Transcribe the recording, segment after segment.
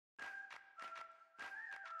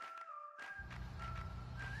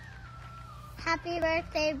Happy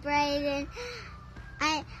birthday, Brayden.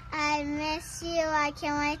 I miss you. I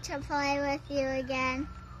can't wait to play with you again.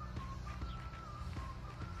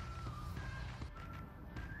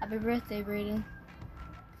 Happy birthday, Brayden.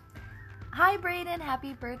 Hi Brayden,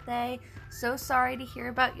 happy birthday. So sorry to hear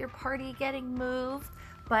about your party getting moved,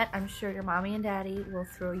 but I'm sure your mommy and daddy will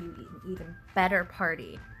throw you an even better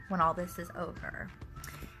party when all this is over.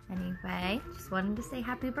 Anyway, just wanted to say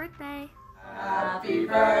happy birthday. Happy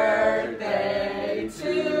birthday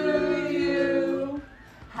to you.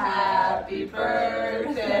 Happy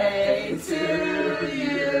birthday to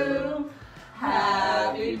you.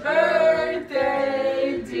 Happy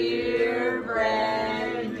birthday, dear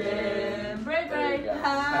Brayden.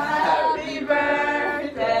 Happy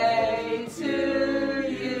birthday to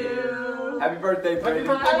you. Happy birthday, Brayden.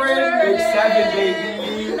 Happy birthday. Big 7,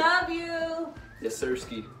 baby. Love you. Yes,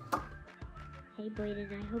 sirski. Hey, Brayden,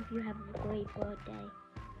 I hope you have a great birthday.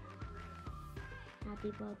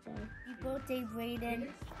 Happy birthday. Happy birthday, Brayden.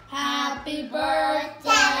 Happy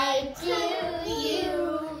birthday to you.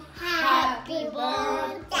 Happy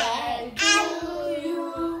birthday to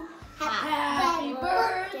you. Happy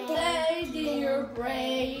birthday, dear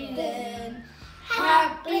Brayden.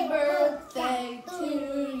 Happy birthday to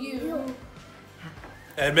you.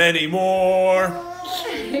 And many more.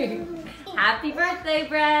 Happy birthday,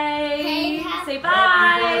 Bray! Hey, Say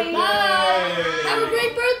bye! Bye. Have a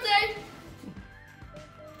great birthday.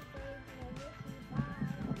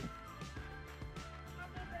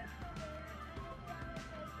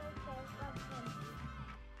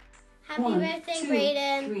 Happy birthday,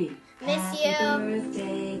 Brayden. Miss you.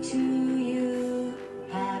 Birthday to you.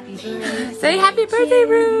 Happy birthday. Say happy birthday,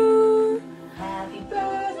 Rue! Happy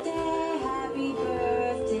birthday. Happy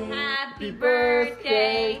birthday. Happy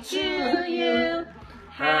birthday to you.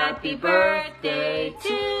 Happy birthday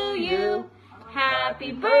to you.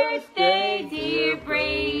 Happy birthday, dear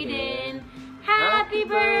Brayden. Happy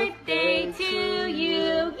birthday to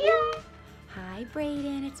you. Yay! Hi,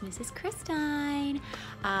 Brayden. It's Mrs. Christine.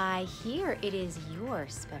 I hear it is your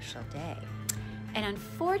special day. And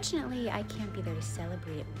unfortunately, I can't be there to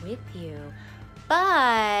celebrate it with you.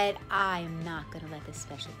 But I'm not going to let this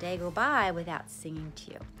special day go by without singing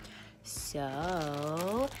to you.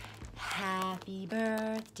 So, happy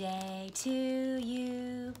birthday to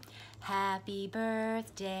you. Happy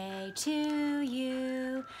birthday to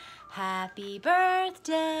you. Happy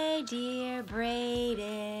birthday, dear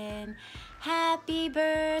Brayden. Happy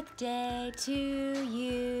birthday to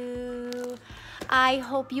you. I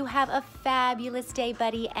hope you have a fabulous day,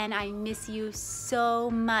 buddy, and I miss you so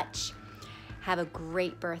much. Have a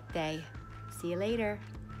great birthday. See you later.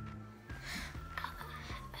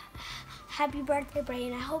 Happy birthday,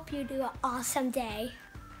 Brayden. I hope you do an awesome day.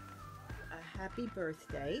 A happy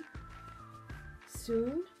birthday.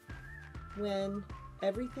 Soon, when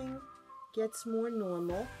everything gets more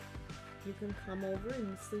normal, you can come over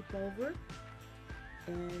and sleep over,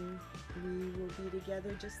 and we will be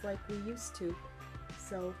together just like we used to.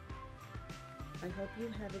 So I hope you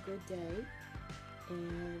have a good day,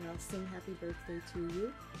 and I'll sing happy birthday to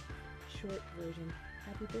you. Short version.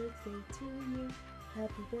 Happy birthday to you.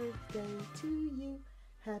 Happy birthday to you.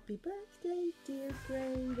 Happy birthday, dear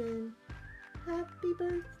Brayden. Happy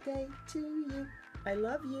birthday to you. I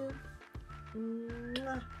love you.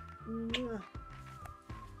 Mwah, mwah.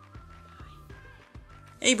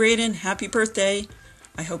 Hey Brayden, happy birthday.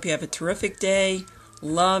 I hope you have a terrific day.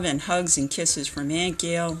 Love and hugs and kisses from Aunt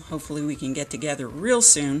Gail. Hopefully we can get together real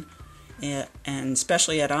soon, and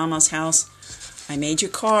especially at Alma's house. I made you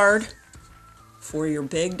a card for your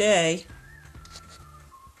big day.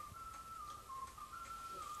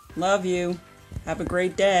 Love you. Have a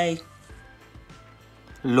great day.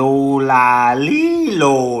 Lola lee,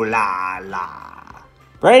 Lola la.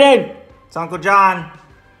 Brayden, it's Uncle John.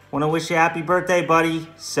 Want to wish you a happy birthday, buddy.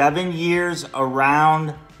 7 years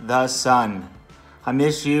around the sun. I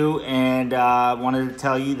miss you, and wanted to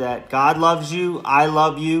tell you that God loves you, I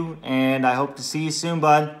love you, and I hope to see you soon,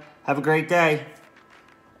 bud. Have a great day.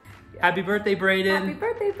 Happy birthday, Brayden. Happy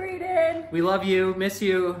birthday, Brayden. We love you, miss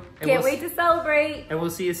you. And Can't wait to celebrate. And we'll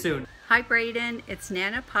see you soon. Hi, Brayden. It's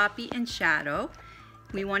Nana, Poppy, and Shadow.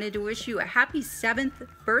 We wanted to wish you a happy 7th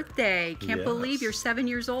birthday. Can't believe you're 7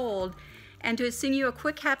 years old. And to sing you a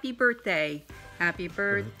quick happy birthday. Happy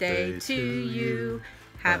birthday to you.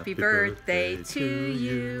 Happy birthday to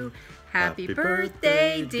you. Happy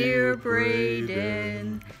birthday, dear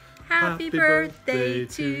Brayden. Happy birthday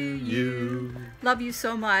to you. Love you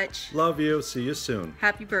so much. Love you. See you soon.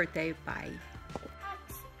 Happy birthday. Bye.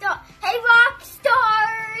 Hey, rock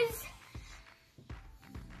stars!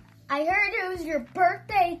 I heard it was your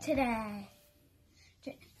birthday today.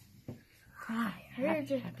 Hi.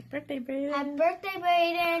 Happy birthday, Brayden. Happy birthday,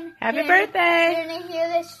 Brayden. Happy birthday. Do you want to hear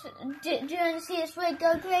this? Do you want to see this wood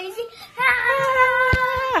go crazy?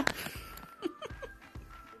 Ah!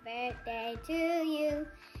 Happy birthday to you.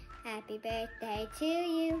 Happy birthday to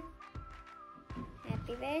you.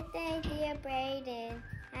 Happy birthday, dear Brayden.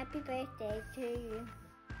 Happy birthday to you.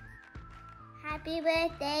 Happy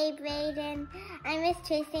birthday, Brayden. I miss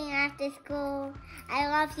chasing after school. I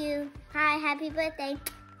love you. Hi, happy birthday.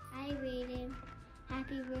 Hi, Brayden.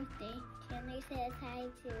 Happy birthday. Chandler says hi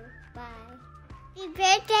too. Bye. Happy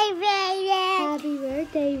birthday, Brayden. Happy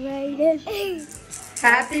birthday, Brayden.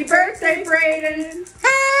 Happy birthday, Brayden.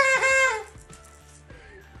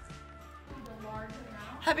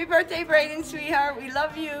 Happy birthday, Brayden, sweetheart. We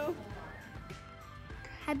love you.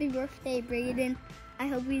 Happy birthday, Brayden. I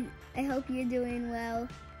hope you're doing well.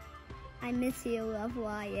 I miss you. Love,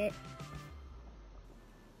 Wyatt.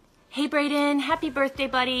 Hey Brayden, happy birthday,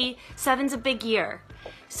 buddy. 7's a big year,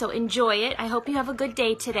 so enjoy it. I hope you have a good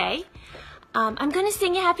day today. I'm gonna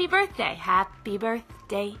sing you happy birthday. Happy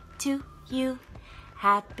birthday to you.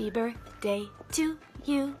 Happy birthday to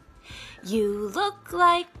you. You look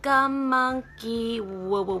like a monkey.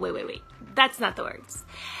 Whoa, wait. That's not the words.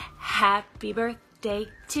 Happy birthday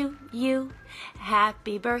to you.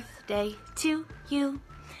 Happy birthday to you.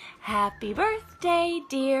 Happy birthday,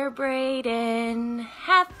 dear Brayden.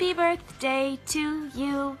 Happy birthday to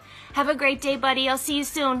you. Have a great day, buddy. I'll see you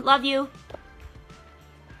soon. Love you.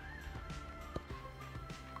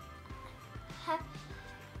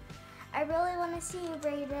 I really want to see you,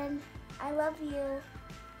 Brayden. I love you.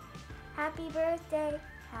 Happy birthday.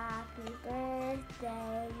 Happy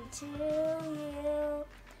birthday to you.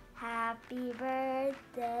 Happy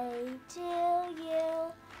birthday to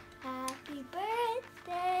you. Happy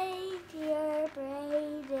birthday, dear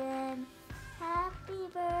Brayden. Happy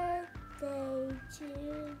birthday to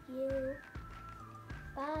you.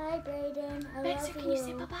 Bye, Brayden. I love you. Can you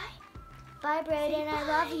say bye-bye? Bye, Brayden. I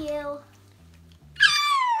love you.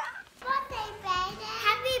 Birthday, Brayden.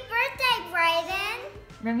 Happy birthday, Brayden.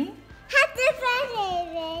 Remy? Happy birthday,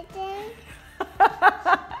 Brayden.